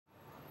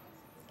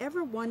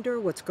Ever wonder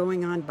what's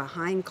going on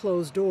behind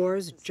closed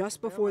doors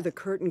just before the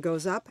curtain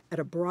goes up at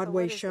a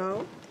Broadway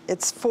show?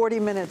 It's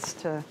 40 minutes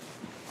to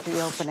the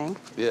opening.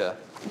 Yeah.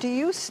 Do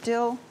you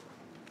still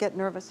get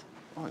nervous?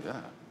 Oh, yeah.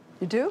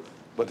 You do?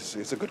 But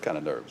it's a good kind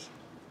of nerves.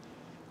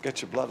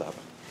 Get your blood up.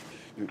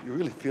 You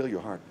really feel your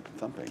heart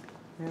thumping.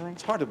 Really?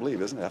 It's hard to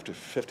believe, isn't it, after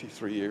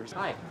 53 years?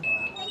 Hi.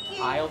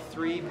 Aisle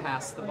 3,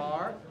 past the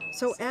bar.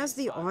 So as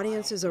the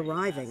audience is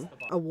arriving,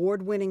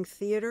 award-winning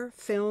theater,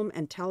 film,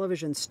 and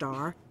television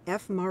star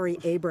F. Murray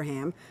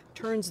Abraham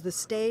turns the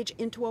stage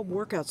into a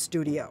workout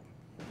studio.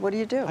 What do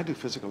you do? I do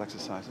physical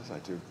exercises. I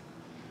do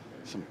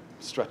some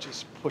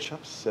stretches,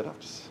 push-ups,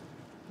 sit-ups.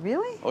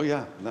 Really? Oh,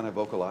 yeah, and then I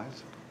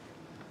vocalize.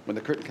 When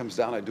the curtain comes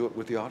down, I do it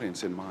with the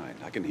audience in mind.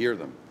 I can hear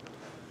them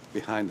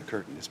behind the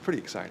curtain. It's pretty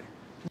exciting.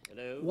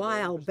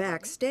 While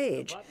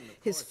backstage,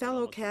 his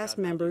fellow cast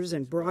members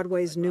in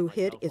Broadway's new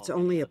hit, It's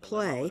Only a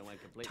Play,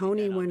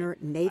 Tony winner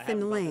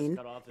Nathan Lane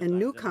and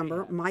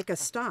newcomer Micah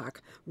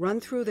Stock run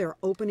through their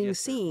opening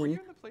scene,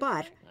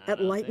 but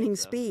at lightning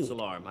speed.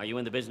 Alarm. Are you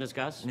in the business,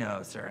 Gus?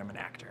 No, sir, I'm an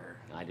actor.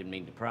 I didn't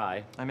mean to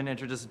pry. I'm an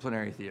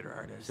interdisciplinary theater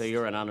artist. So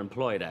you're an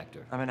unemployed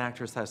actor? I'm an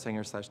actor slash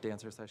singer slash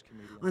dancer slash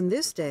comedian. On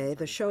this day,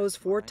 the show's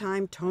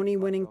four-time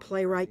Tony-winning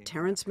playwright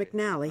Terrence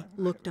McNally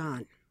looked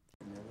on.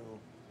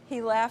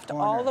 He laughed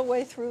all the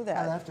way through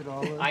that. I laughed at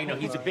all of it. I know,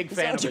 he's a big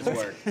fan of his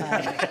work.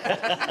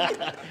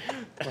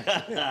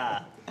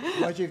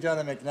 Once you've done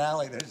a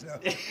McNally,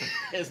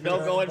 there's no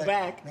going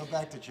back. No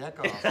back to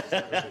Chekhov.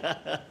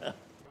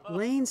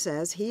 Lane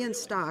says he and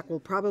Stock will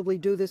probably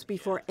do this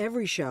before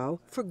every show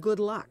for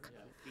good luck.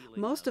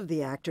 Most of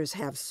the actors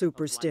have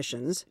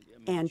superstitions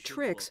and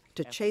tricks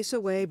to chase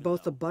away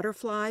both the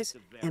butterflies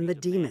and the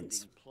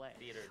demons.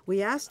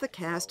 We asked the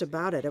cast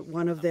about it at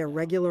one of their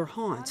regular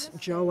haunts,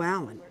 Joe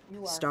Allen,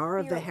 star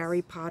of the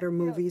Harry Potter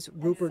movies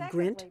Rupert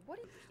Grint,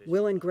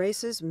 Will and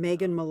Grace's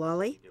Megan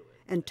Mullally,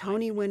 and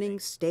Tony-winning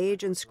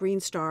stage and screen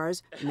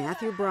stars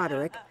Matthew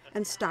Broderick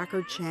and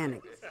Stockard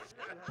Channing.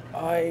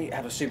 I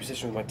have a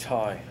superstition with my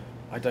tie.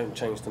 I don't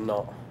change the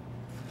knot.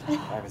 I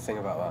have a thing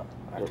about that.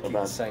 I have to keep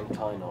the same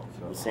tie knot.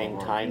 The same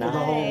tie For the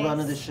knot? whole run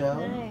of the show?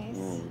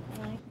 Nice.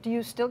 Do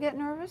you still get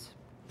nervous?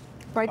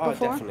 Right Oh,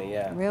 before? definitely,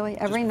 yeah. Really?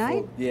 Every Just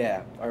before- night?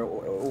 Yeah,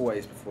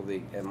 always before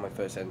the my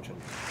first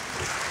entrance.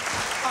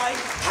 I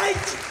hate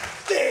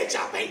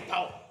theatre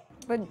people!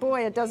 But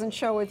boy, it doesn't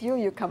show with you.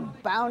 You come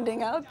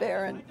bounding out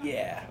there and...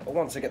 Yeah, but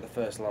once I get the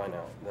first line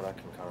out, then I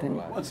can kind of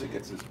relax. Once he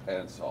gets his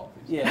pants off.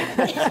 Yeah,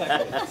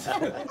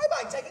 exactly.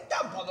 I might take a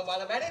dump on the while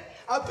I'm at it.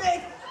 A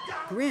big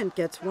dump! Grint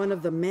gets one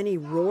of the many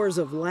roars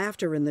of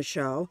laughter in the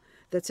show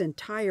that's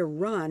entire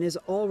run is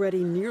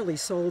already nearly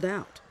sold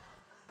out.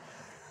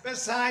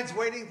 Besides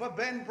waiting for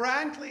Ben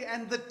Brantley,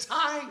 and the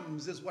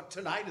Times is what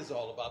tonight is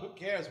all about. Who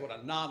cares what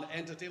a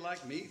non-entity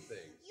like me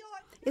thinks?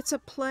 It's a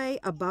play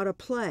about a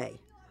play,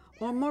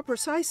 or more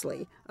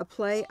precisely, a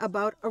play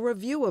about a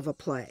review of a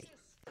play.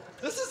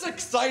 This is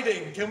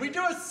exciting. Can we do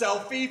a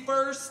selfie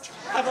first?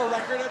 Have a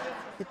record of it?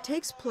 It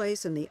takes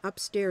place in the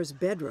upstairs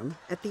bedroom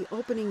at the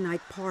opening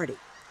night party.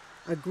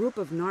 A group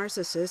of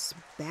narcissists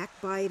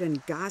backbite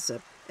and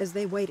gossip as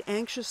they wait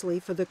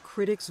anxiously for the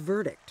critic's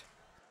verdict.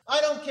 I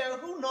don't care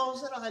who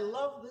knows it. I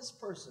love this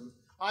person.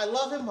 I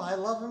love him, I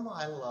love him,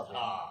 I love him.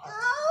 Oh,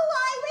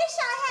 I wish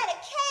I had a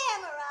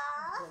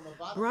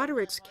camera.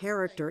 Broderick's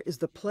character is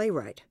the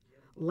playwright.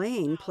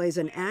 Lane plays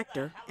an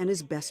actor and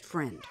his best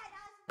friend.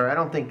 I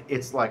don't think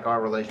it's like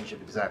our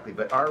relationship exactly,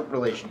 but our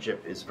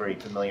relationship is very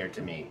familiar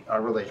to me.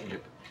 Our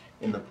relationship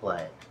in the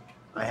play.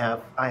 I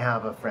have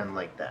a friend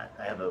like that.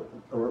 I have a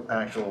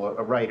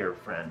writer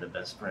friend, a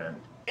best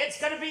friend. It's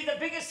gonna be the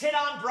biggest hit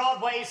on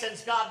Broadway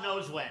since God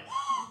knows when.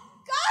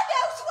 God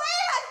knows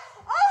when!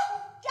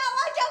 Oh,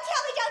 don't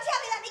tell me,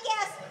 let me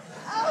guess.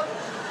 Oh.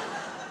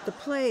 The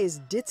play's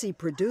ditzy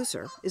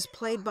producer is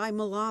played by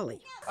Mullally.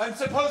 I'm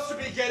supposed to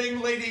be getting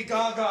Lady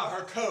Gaga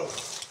her coat.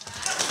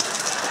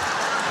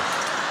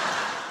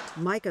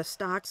 Micah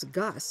Stock's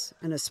Gus,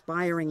 an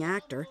aspiring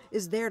actor,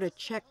 is there to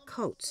check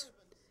coats.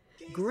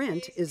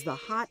 Grint is the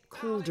hot,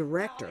 cool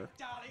director.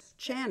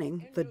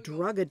 Channing, the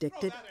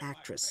drug-addicted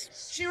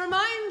actress. She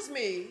reminds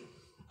me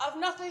of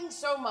nothing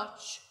so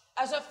much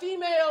as a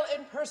female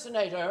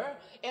impersonator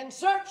in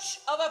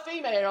search of a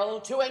female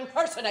to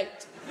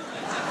impersonate.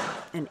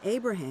 And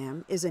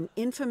Abraham is an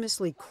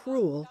infamously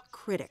cruel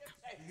critic.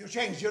 You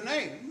changed your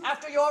name.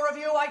 After your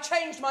review, I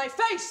changed my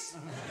face.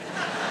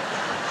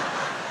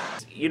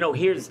 You know,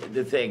 here's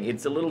the thing.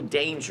 It's a little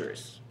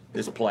dangerous,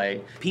 this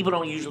play. People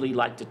don't usually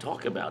like to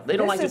talk about. They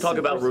don't like to talk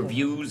about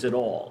reviews at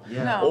all.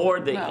 Yeah. No,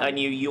 And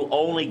you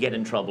only get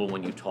in trouble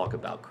when you talk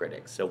about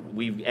critics. So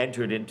we've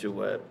entered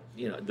into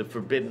the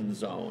forbidden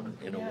zone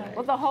in a way.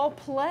 Well, the whole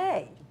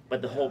play.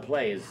 But the whole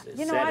play is set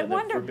in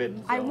the forbidden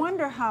zone. I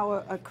wonder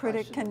how a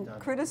critic can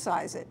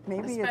criticize it.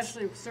 Maybe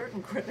Especially a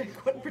certain critic,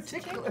 one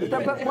particular it's...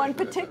 But one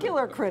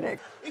particular critic.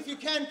 If you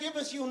can't give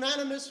us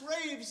unanimous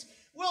raves,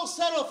 we'll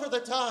settle for the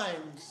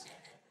Times.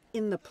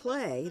 In the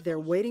play, they're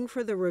waiting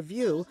for the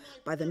review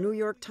by the New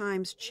York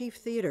Times chief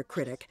theater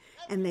critic,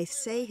 and they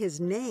say his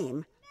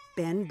name,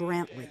 Ben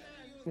Brantley.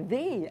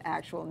 the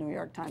actual New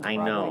York Times I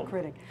Broadway know.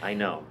 critic. I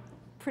know.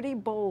 Pretty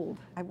bold.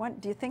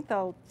 Do you think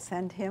they'll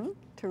send him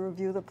to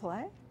review the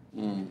play?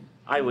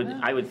 I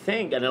would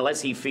think, and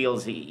unless he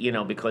feels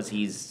because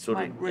he's sort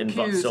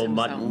of so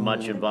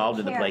much involved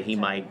in the play, he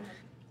might.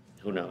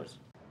 Who knows?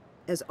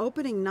 As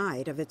opening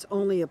night of It's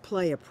Only a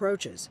Play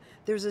approaches,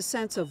 there's a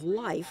sense of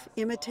life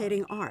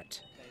imitating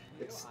art.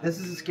 This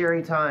is a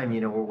scary time,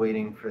 we're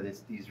waiting for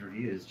these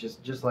reviews,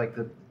 just like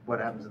what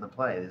happens in the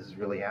play. This is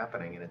really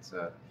happening, and it's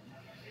I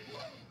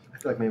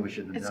feel like maybe we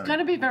shouldn't have done It's going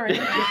to be very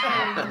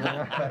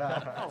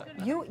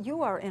interesting.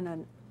 You are in a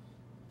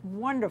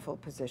wonderful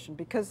position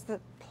because the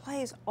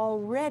play's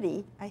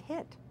already a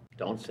hit.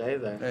 Don't say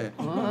that.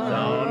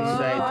 Don't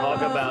say.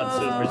 Talk about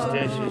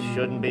superstitious.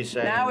 Shouldn't be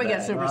saying Now we get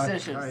that.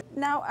 superstitious.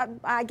 Now,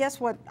 I guess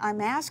what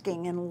I'm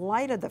asking, in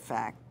light of the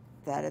fact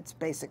that it's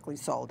basically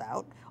sold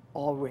out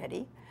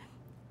already,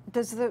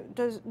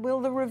 will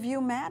the review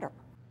matter?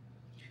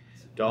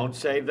 Don't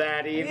say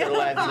that either,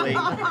 Lesley.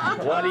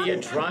 What are you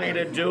trying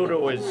to do to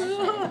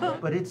us?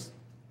 But it's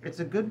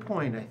a good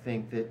point, I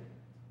think, that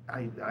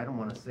I don't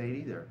want to say it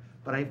either.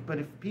 But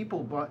if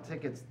people bought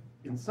tickets,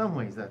 in some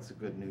ways that's a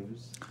good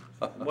news.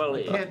 Well,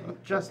 it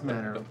can't just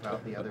matter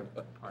about the other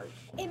part.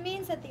 It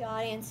means that the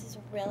audience is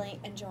really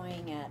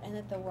enjoying it and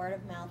that the word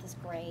of mouth is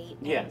great.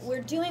 Yes. And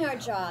we're doing our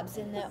jobs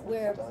and that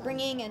we're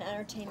bringing an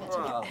entertainment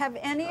to Have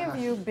any of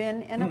you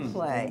been in a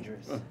play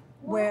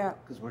where...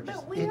 Because we're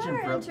just But we itching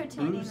are for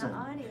entertaining booze the and-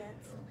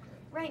 audience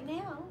right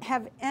now.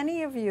 Have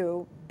any of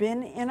you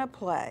been in a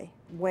play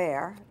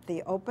where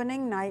the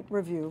opening night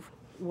review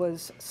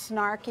was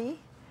snarky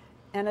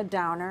and a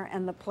downer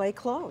and the play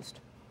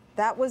closed?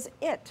 That was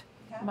it.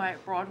 My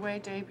Broadway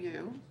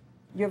debut.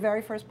 Your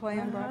very first play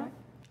on Broadway?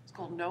 It's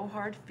called No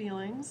Hard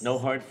Feelings. No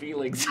hard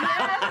feelings.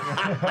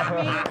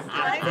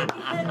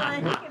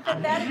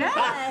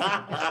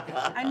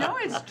 I know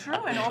it's true.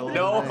 And opening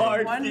No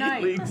hard one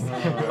feelings.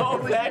 Night. Oh,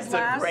 It was that's his a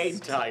last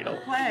great title.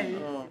 Play.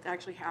 It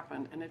actually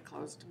happened, and it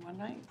closed in one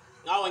night.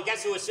 Oh, and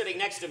guess who was sitting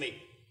next to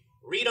me?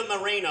 Rita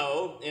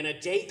Moreno in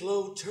a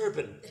day-glow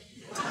turban.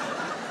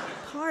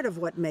 Part of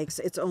what makes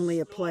It's Only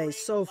a Play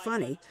so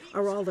funny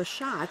are all the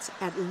shots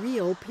at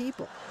real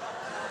people.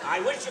 I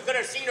wish you could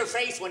have seen her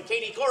face when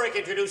Katie Couric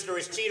introduced her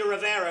as Cheetah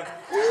Rivera.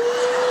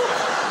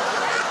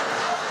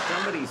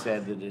 Somebody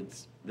said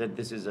that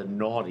this is a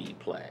naughty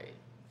play,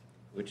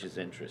 which is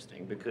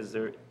interesting because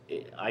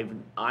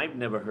I've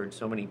never heard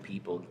so many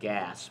people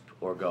gasp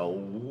or go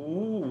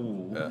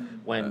ooh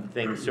when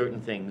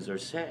certain things are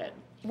said.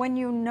 When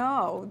you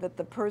know that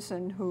the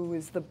person who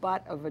is the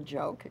butt of a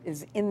joke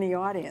is in the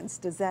audience,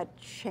 does that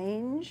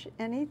change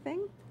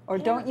anything? Or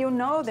don't you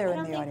know they're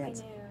in the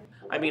audience?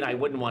 I mean, I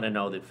wouldn't want to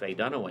know that Faye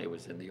Dunaway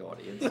was in the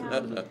audience.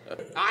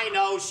 I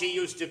know she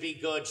used to be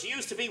good. She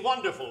used to be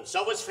wonderful.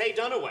 So was Faye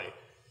Dunaway.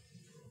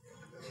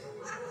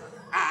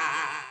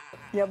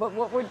 Yeah, but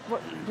what do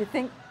you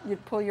think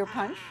you'd pull your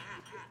punch?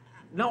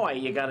 No,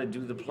 you got to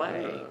do the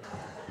play.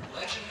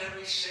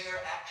 Legendary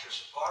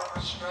singer-actress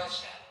Barbara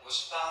Streisand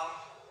was found.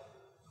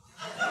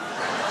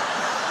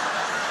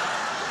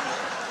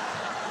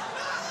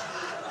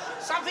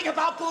 Something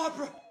about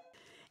Barbara.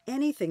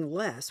 Anything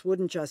less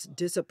wouldn't just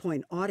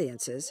disappoint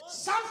audiences.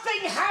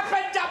 Something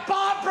happened to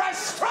Barbara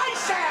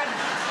Streisand!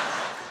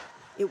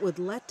 It would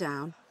let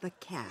down the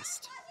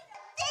cast.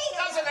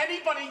 Doesn't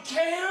anybody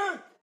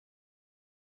care?